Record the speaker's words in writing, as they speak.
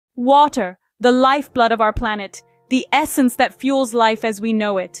Water, the lifeblood of our planet, the essence that fuels life as we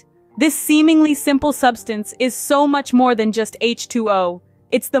know it. This seemingly simple substance is so much more than just H2O.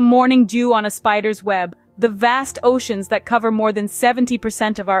 It's the morning dew on a spider's web, the vast oceans that cover more than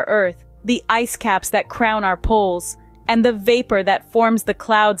 70% of our Earth, the ice caps that crown our poles, and the vapor that forms the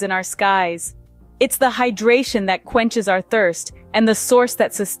clouds in our skies. It's the hydration that quenches our thirst, and the source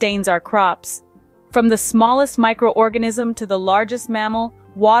that sustains our crops. From the smallest microorganism to the largest mammal,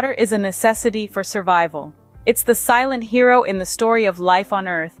 water is a necessity for survival. It's the silent hero in the story of life on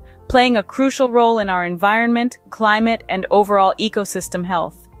Earth, playing a crucial role in our environment, climate, and overall ecosystem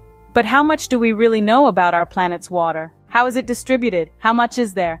health. But how much do we really know about our planet's water? How is it distributed? How much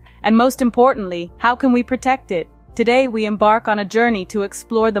is there? And most importantly, how can we protect it? Today we embark on a journey to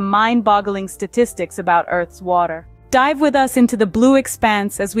explore the mind-boggling statistics about Earth's water. Dive with us into the blue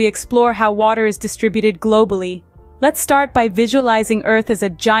expanse as we explore how water is distributed globally. Let's start by visualizing Earth as a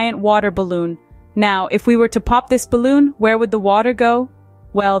giant water balloon. Now, if we were to pop this balloon, where would the water go?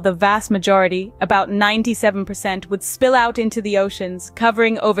 Well, the vast majority, about 97%, would spill out into the oceans,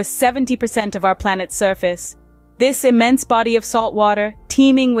 covering over 70% of our planet's surface. This immense body of salt water,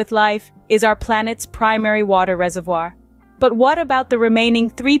 teeming with life, is our planet's primary water reservoir. But what about the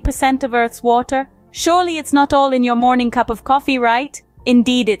remaining 3% of Earth's water? Surely it's not all in your morning cup of coffee, right?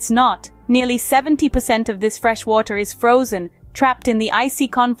 Indeed it's not. Nearly 70% of this fresh water is frozen, trapped in the icy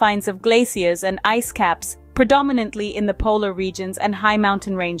confines of glaciers and ice caps, predominantly in the polar regions and high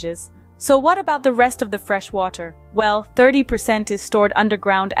mountain ranges. So what about the rest of the fresh water? Well, 30% is stored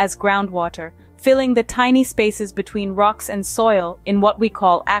underground as groundwater, filling the tiny spaces between rocks and soil in what we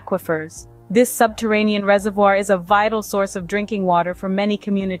call aquifers. This subterranean reservoir is a vital source of drinking water for many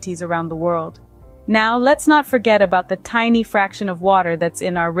communities around the world. Now, let's not forget about the tiny fraction of water that's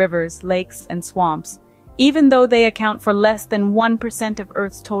in our rivers, lakes, and swamps. Even though they account for less than 1% of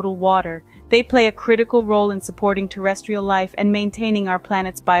Earth's total water, they play a critical role in supporting terrestrial life and maintaining our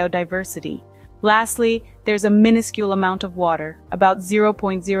planet's biodiversity. Lastly, there's a minuscule amount of water, about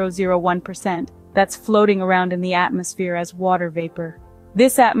 0.001%, that's floating around in the atmosphere as water vapor.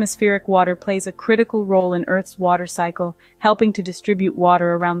 This atmospheric water plays a critical role in Earth's water cycle, helping to distribute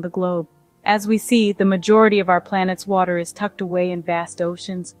water around the globe. As we see, the majority of our planet's water is tucked away in vast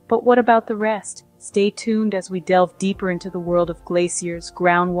oceans. But what about the rest? Stay tuned as we delve deeper into the world of glaciers,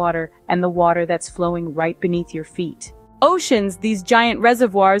 groundwater, and the water that's flowing right beneath your feet. Oceans, these giant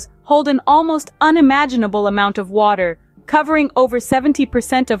reservoirs, hold an almost unimaginable amount of water. Covering over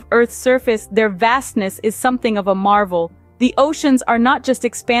 70% of Earth's surface, their vastness is something of a marvel. The oceans are not just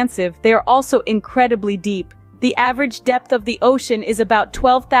expansive, they are also incredibly deep. The average depth of the ocean is about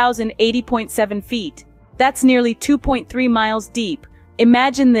 12,080.7 feet. That's nearly 2.3 miles deep.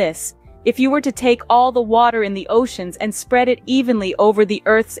 Imagine this. If you were to take all the water in the oceans and spread it evenly over the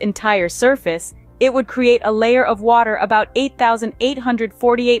Earth's entire surface, it would create a layer of water about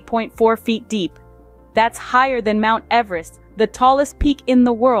 8,848.4 feet deep. That's higher than Mount Everest, the tallest peak in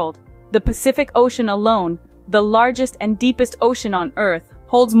the world. The Pacific Ocean alone, the largest and deepest ocean on Earth,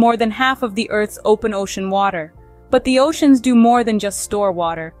 holds more than half of the Earth's open ocean water. But the oceans do more than just store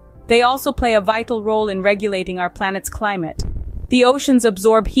water. They also play a vital role in regulating our planet's climate. The oceans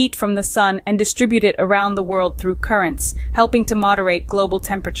absorb heat from the sun and distribute it around the world through currents, helping to moderate global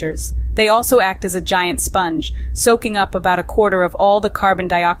temperatures. They also act as a giant sponge, soaking up about a quarter of all the carbon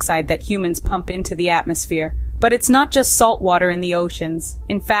dioxide that humans pump into the atmosphere. But it's not just salt water in the oceans.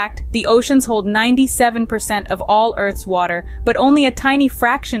 In fact, the oceans hold 97% of all Earth's water, but only a tiny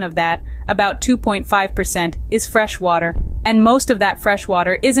fraction of that, about 2.5%, is fresh water. And most of that fresh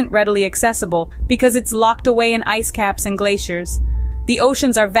water isn't readily accessible because it's locked away in ice caps and glaciers. The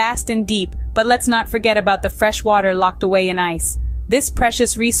oceans are vast and deep, but let's not forget about the fresh water locked away in ice. This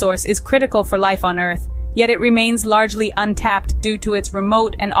precious resource is critical for life on Earth, yet it remains largely untapped due to its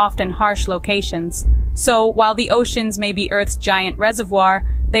remote and often harsh locations. So, while the oceans may be Earth's giant reservoir,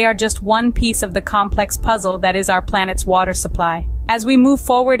 they are just one piece of the complex puzzle that is our planet's water supply. As we move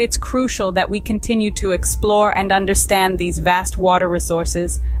forward, it's crucial that we continue to explore and understand these vast water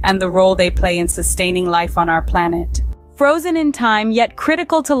resources and the role they play in sustaining life on our planet. Frozen in time, yet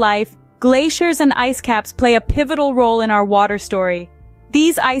critical to life, glaciers and ice caps play a pivotal role in our water story.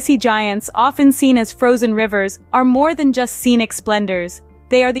 These icy giants, often seen as frozen rivers, are more than just scenic splendors.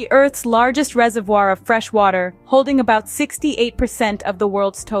 They are the Earth's largest reservoir of fresh water, holding about 68% of the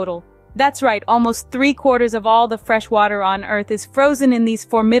world's total. That's right, almost 3/4 of all the fresh water on Earth is frozen in these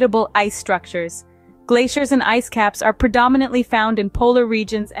formidable ice structures. Glaciers and ice caps are predominantly found in polar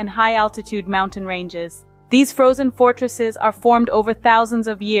regions and high-altitude mountain ranges. These frozen fortresses are formed over thousands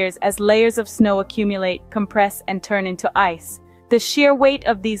of years as layers of snow accumulate, compress, and turn into ice. The sheer weight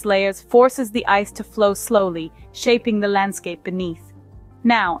of these layers forces the ice to flow slowly, shaping the landscape beneath.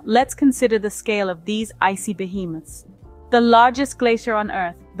 Now, let's consider the scale of these icy behemoths. The largest glacier on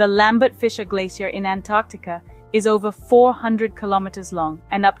Earth, the Lambert-Fisher Glacier in Antarctica, is over 400 kilometers long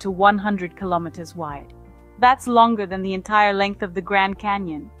and up to 100 kilometers wide. That's longer than the entire length of the Grand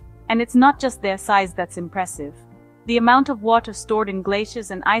Canyon. And it's not just their size that's impressive. The amount of water stored in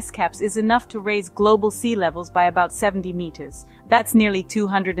glaciers and ice caps is enough to raise global sea levels by about 70 meters. That's nearly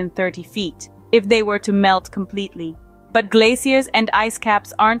 230 feet, if they were to melt completely. But glaciers and ice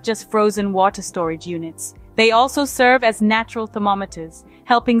caps aren't just frozen water storage units. They also serve as natural thermometers,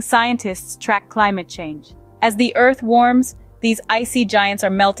 helping scientists track climate change. As the Earth warms, these icy giants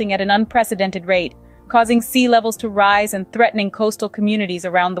are melting at an unprecedented rate, causing sea levels to rise and threatening coastal communities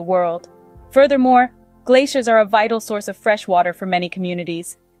around the world. Furthermore, glaciers are a vital source of fresh water for many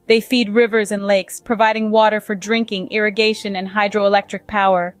communities. They feed rivers and lakes, providing water for drinking, irrigation, and hydroelectric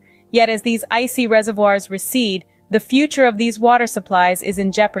power. Yet as these icy reservoirs recede, the future of these water supplies is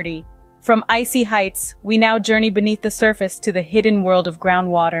in jeopardy. From icy heights, we now journey beneath the surface to the hidden world of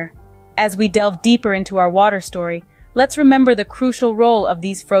groundwater. As we delve deeper into our water story, let's remember the crucial role of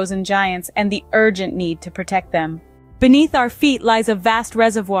these frozen giants and the urgent need to protect them. Beneath our feet lies a vast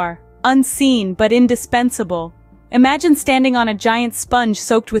reservoir, unseen but indispensable. Imagine standing on a giant sponge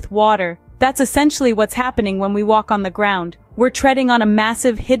soaked with water. That's essentially what's happening when we walk on the ground. We're treading on a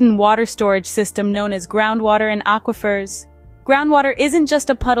massive hidden water storage system known as groundwater and aquifers. Groundwater isn't just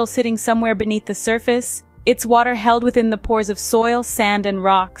a puddle sitting somewhere beneath the surface. It's water held within the pores of soil, sand, and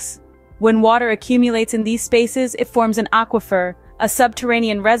rocks. When water accumulates in these spaces, it forms an aquifer, a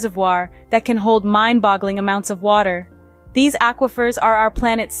subterranean reservoir that can hold mind-boggling amounts of water. These aquifers are our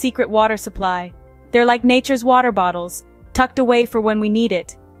planet's secret water supply. They're like nature's water bottles, tucked away for when we need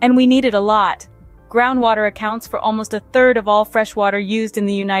it. And we need it a lot. Groundwater accounts for almost a third of all fresh water used in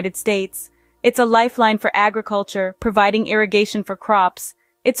the United States. It's a lifeline for agriculture, providing irrigation for crops.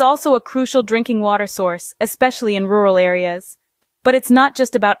 It's also a crucial drinking water source, especially in rural areas. But it's not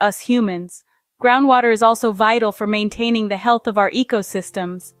just about us humans. Groundwater is also vital for maintaining the health of our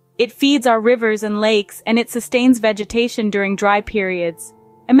ecosystems. It feeds our rivers and lakes, and it sustains vegetation during dry periods.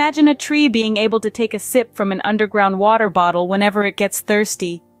 Imagine a tree being able to take a sip from an underground water bottle whenever it gets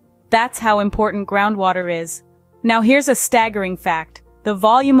thirsty. That's how important groundwater is. Now here's a staggering fact. The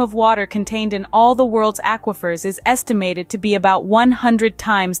volume of water contained in all the world's aquifers is estimated to be about 100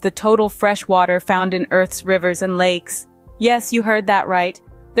 times the total fresh water found in Earth's rivers and lakes. Yes, you heard that right.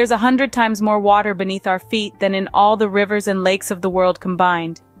 There's 100 times more water beneath our feet than in all the rivers and lakes of the world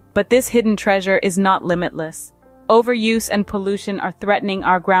combined. But this hidden treasure is not limitless. Overuse and pollution are threatening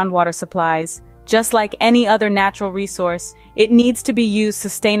our groundwater supplies. Just like any other natural resource, it needs to be used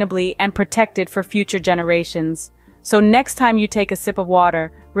sustainably and protected for future generations. So next time you take a sip of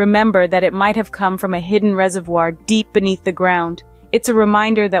water, remember that it might have come from a hidden reservoir deep beneath the ground. It's a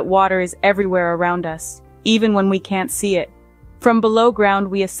reminder that water is everywhere around us, even when we can't see it. From below ground,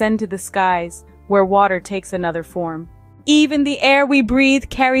 we ascend to the skies, where water takes another form. Even the air we breathe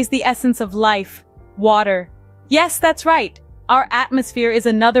carries the essence of life, water. Yes, that's right. Our atmosphere is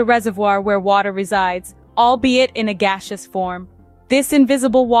another reservoir where water resides, albeit in a gaseous form. This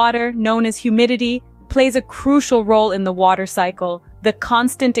invisible water, known as humidity, plays a crucial role in the water cycle, the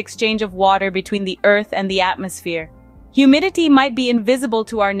constant exchange of water between the Earth and the atmosphere. Humidity might be invisible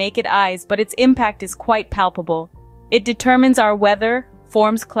to our naked eyes, but its impact is quite palpable. It determines our weather,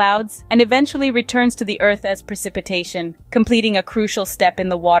 forms clouds, and eventually returns to the Earth as precipitation, completing a crucial step in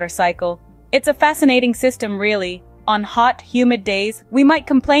the water cycle. It's a fascinating system, really. On hot, humid days, we might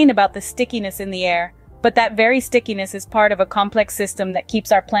complain about the stickiness in the air, but that very stickiness is part of a complex system that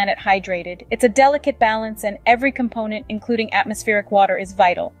keeps our planet hydrated. It's a delicate balance, and every component, including atmospheric water, is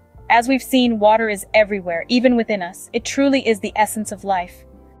vital. As we've seen, water is everywhere, even within us. It truly is the essence of life.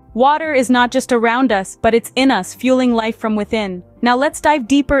 Water is not just around us, but it's in us, fueling life from within. Now let's dive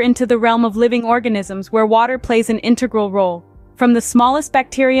deeper into the realm of living organisms, where water plays an integral role. From the smallest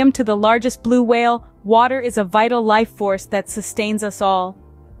bacterium to the largest blue whale, water is a vital life force that sustains us all.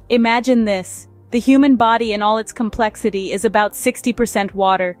 Imagine this. The human body in all its complexity is about 60%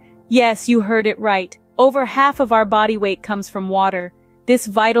 water. Yes, you heard it right. Over half of our body weight comes from water. This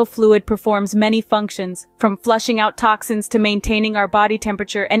vital fluid performs many functions, from flushing out toxins to maintaining our body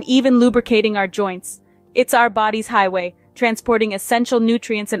temperature and even lubricating our joints. It's our body's highway, transporting essential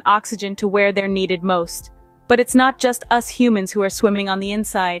nutrients and oxygen to where they're needed most. But it's not just us humans who are swimming on the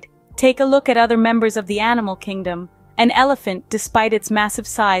inside. Take a look at other members of the animal kingdom. An elephant, despite its massive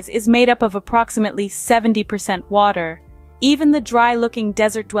size, is made up of approximately 70% water. Even the dry-looking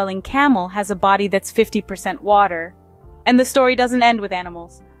desert-dwelling camel has a body that's 50% water. And the story doesn't end with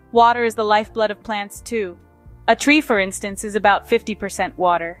animals. Water is the lifeblood of plants too. A tree, for instance, is about 50%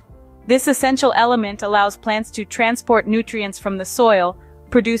 water. This essential element allows plants to transport nutrients from the soil,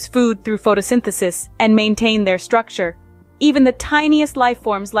 produce food through photosynthesis, and maintain their structure. Even the tiniest life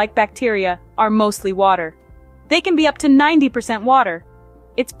forms like bacteria are mostly water. They can be up to 90% water.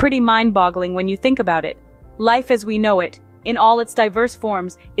 It's pretty mind-boggling when you think about it. Life as we know it, in all its diverse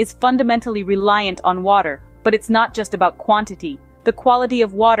forms, is fundamentally reliant on water. But it's not just about quantity. The quality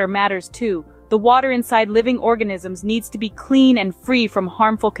of water matters too. The water inside living organisms needs to be clean and free from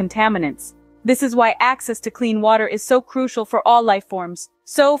harmful contaminants. This is why access to clean water is so crucial for all life forms.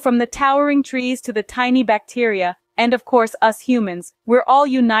 So, from the towering trees to the tiny bacteria, and of course us humans, we're all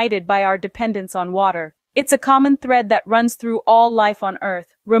united by our dependence on water. It's a common thread that runs through all life on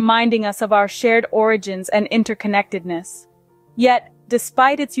Earth, reminding us of our shared origins and interconnectedness. Yet,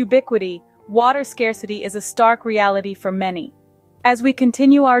 despite its ubiquity, water scarcity is a stark reality for many. As we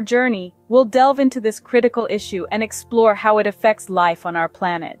continue our journey, we'll delve into this critical issue and explore how it affects life on our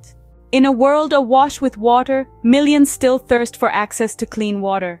planet. In a world awash with water, millions still thirst for access to clean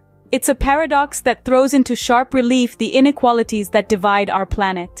water. It's a paradox that throws into sharp relief the inequalities that divide our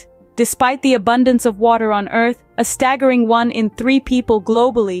planet. Despite the abundance of water on Earth, a staggering 1 in 3 people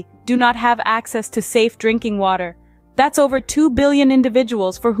globally do not have access to safe drinking water. That's over 2 billion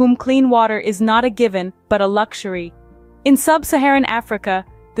individuals for whom clean water is not a given, but a luxury. In sub-Saharan Africa,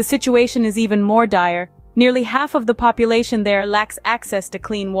 the situation is even more dire. Nearly half of the population there lacks access to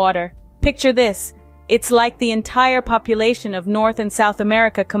clean water. Picture this. It's like the entire population of North and South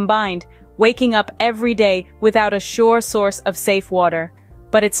America combined, waking up every day without a sure source of safe water.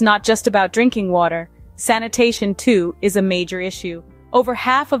 But it's not just about drinking water. Sanitation, too, is a major issue. Over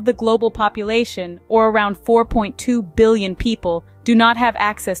half of the global population, or around 4.2 billion people, do not have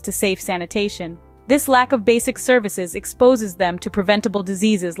access to safe sanitation. This lack of basic services exposes them to preventable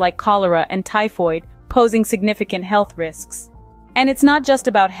diseases like cholera and typhoid, posing significant health risks. And it's not just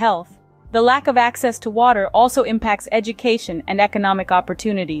about health. The lack of access to water also impacts education and economic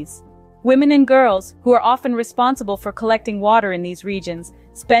opportunities. Women and girls, who are often responsible for collecting water in these regions,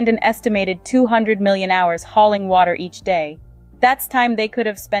 spend an estimated 200 million hours hauling water each day. That's time they could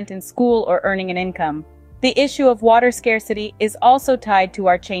have spent in school or earning an income. The issue of water scarcity is also tied to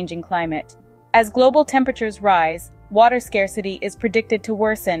our changing climate. As global temperatures rise, water scarcity is predicted to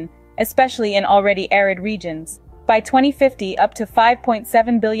worsen, especially in already arid regions. By 2050, up to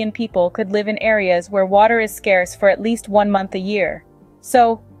 5.7 billion people could live in areas where water is scarce for at least 1 month a year.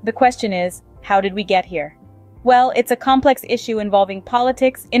 So, the question is, how did we get here? Well, it's a complex issue involving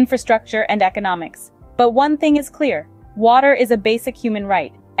politics, infrastructure, and economics. But one thing is clear. Water is a basic human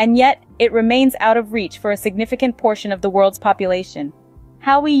right, and yet, it remains out of reach for a significant portion of the world's population.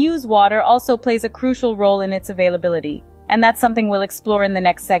 How we use water also plays a crucial role in its availability, and that's something we'll explore in the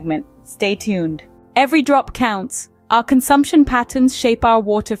next segment. Stay tuned. Every drop counts. Our consumption patterns shape our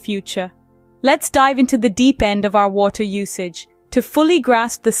water future. Let's dive into the deep end of our water usage. To fully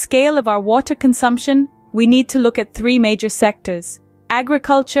grasp the scale of our water consumption, we need to look at 3 major sectors: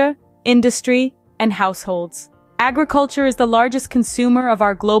 agriculture, industry, and households. Agriculture is the largest consumer of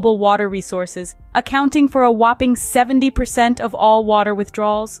our global water resources, accounting for a whopping 70% of all water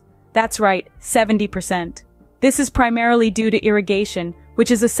withdrawals. That's right, 70%. This is primarily due to irrigation, which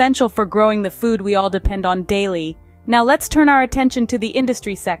is essential for growing the food we all depend on daily. Now let's turn our attention to the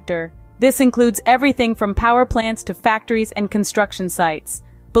industry sector. This includes everything from power plants to factories and construction sites.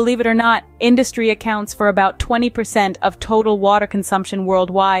 Believe it or not, industry accounts for about 20% of total water consumption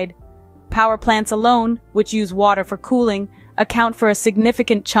worldwide. Power plants alone, which use water for cooling, account for a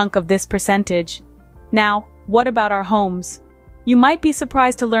significant chunk of this percentage. Now, what about our homes? You might be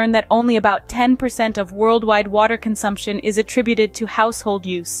surprised to learn that only about 10% of worldwide water consumption is attributed to household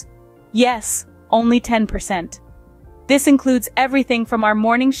use. Yes, only 10%. This includes everything from our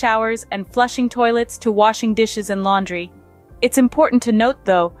morning showers and flushing toilets to washing dishes and laundry. It's important to note,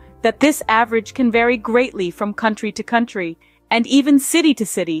 though, that this average can vary greatly from country to country, and even city to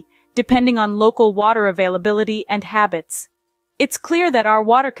city, depending on local water availability and habits. It's clear that our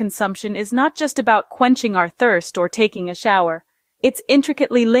water consumption is not just about quenching our thirst or taking a shower. It's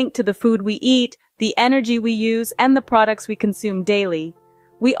intricately linked to the food we eat, the energy we use, and the products we consume daily.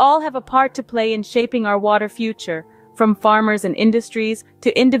 We all have a part to play in shaping our water future, from farmers and industries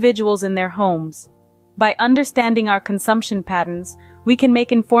to individuals in their homes. By understanding our consumption patterns, we can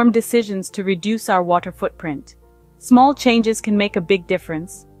make informed decisions to reduce our water footprint. Small changes can make a big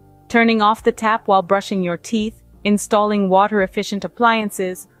difference. Turning off the tap while brushing your teeth, installing water-efficient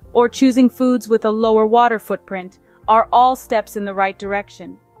appliances, or choosing foods with a lower water footprint are all steps in the right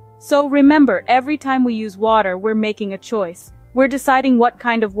direction. So remember, every time we use water, we're making a choice. We're deciding what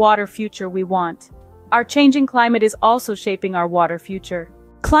kind of water future we want. Our changing climate is also shaping our water future.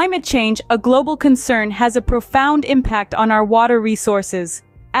 Climate change, a global concern, has a profound impact on our water resources.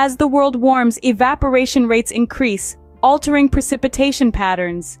 As the world warms, evaporation rates increase, altering precipitation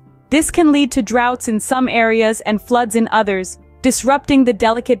patterns. This can lead to droughts in some areas and floods in others, disrupting the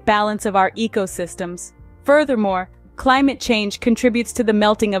delicate balance of our ecosystems. Furthermore, climate change contributes to the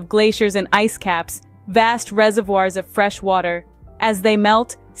melting of glaciers and ice caps, vast reservoirs of fresh water. As they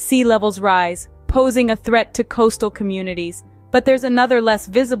melt, sea levels rise, posing a threat to coastal communities. But there's another less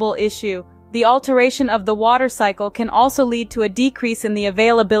visible issue. The alteration of the water cycle can also lead to a decrease in the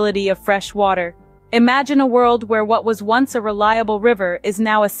availability of fresh water. Imagine a world where what was once a reliable river is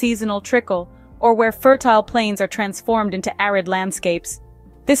now a seasonal trickle, or where fertile plains are transformed into arid landscapes.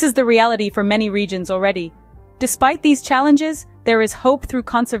 This is the reality for many regions already. Despite these challenges, there is hope through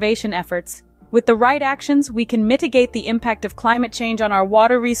conservation efforts. With the right actions, we can mitigate the impact of climate change on our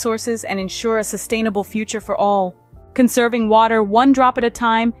water resources and ensure a sustainable future for all. Conserving water one drop at a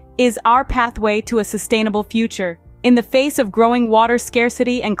time is our pathway to a sustainable future. In the face of growing water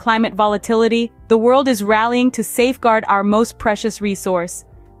scarcity and climate volatility, the world is rallying to safeguard our most precious resource.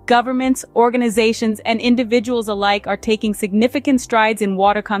 Governments, organizations, and individuals alike are taking significant strides in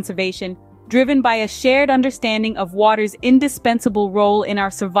water conservation, driven by a shared understanding of water's indispensable role in our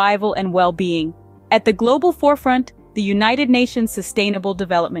survival and well-being. At the global forefront, the United Nations Sustainable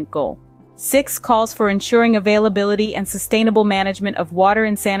Development Goal 6 calls for ensuring availability and sustainable management of water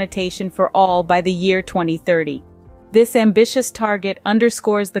and sanitation for all by the year 2030. This ambitious target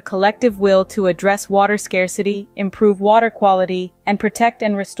underscores the collective will to address water scarcity, improve water quality, and protect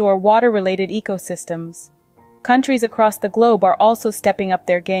and restore water-related ecosystems. Countries across the globe are also stepping up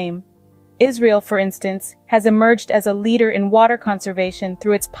their game. Israel, for instance, has emerged as a leader in water conservation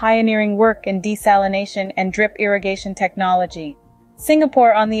through its pioneering work in desalination and drip irrigation technology.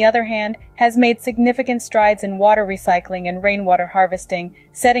 Singapore, on the other hand, has made significant strides in water recycling and rainwater harvesting,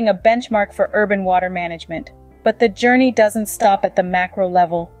 setting a benchmark for urban water management. But the journey doesn't stop at the macro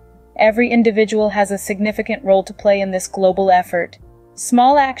level. Every individual has a significant role to play in this global effort.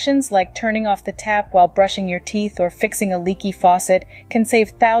 Small actions like turning off the tap while brushing your teeth or fixing a leaky faucet can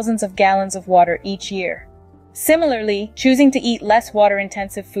save thousands of gallons of water each year. Similarly, choosing to eat less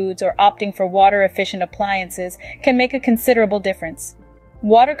water-intensive foods or opting for water-efficient appliances can make a considerable difference.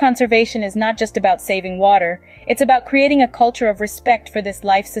 Water conservation is not just about saving water, it's about creating a culture of respect for this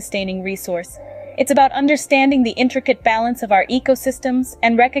life-sustaining resource. It's about understanding the intricate balance of our ecosystems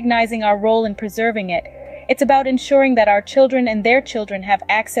and recognizing our role in preserving it. It's about ensuring that our children and their children have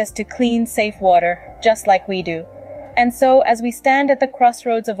access to clean, safe water, just like we do. And so, as we stand at the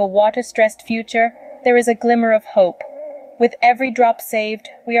crossroads of a water-stressed future, there is a glimmer of hope. With every drop saved,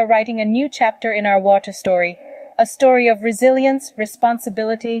 we are writing a new chapter in our water story, a story of resilience,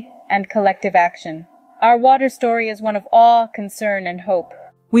 responsibility, and collective action. Our water story is one of awe, concern, and hope.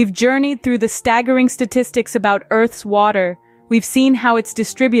 We've journeyed through the staggering statistics about Earth's water. We've seen how it's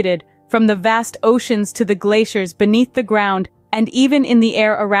distributed, from the vast oceans to the glaciers beneath the ground and even in the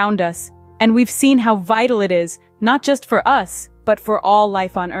air around us. And we've seen how vital it is, not just for us, but for all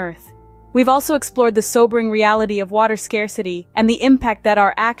life on Earth. We've also explored the sobering reality of water scarcity and the impact that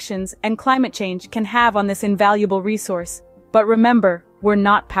our actions and climate change can have on this invaluable resource. But remember, we're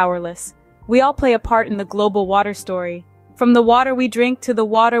not powerless. We all play a part in the global water story. From the water we drink to the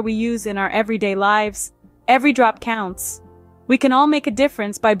water we use in our everyday lives, every drop counts. We can all make a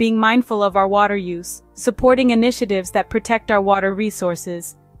difference by being mindful of our water use, supporting initiatives that protect our water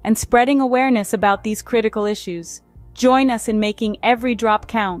resources, and spreading awareness about these critical issues. Join us in making every drop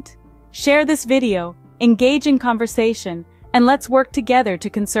count. Share this video, engage in conversation, and let's work together to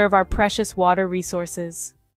conserve our precious water resources.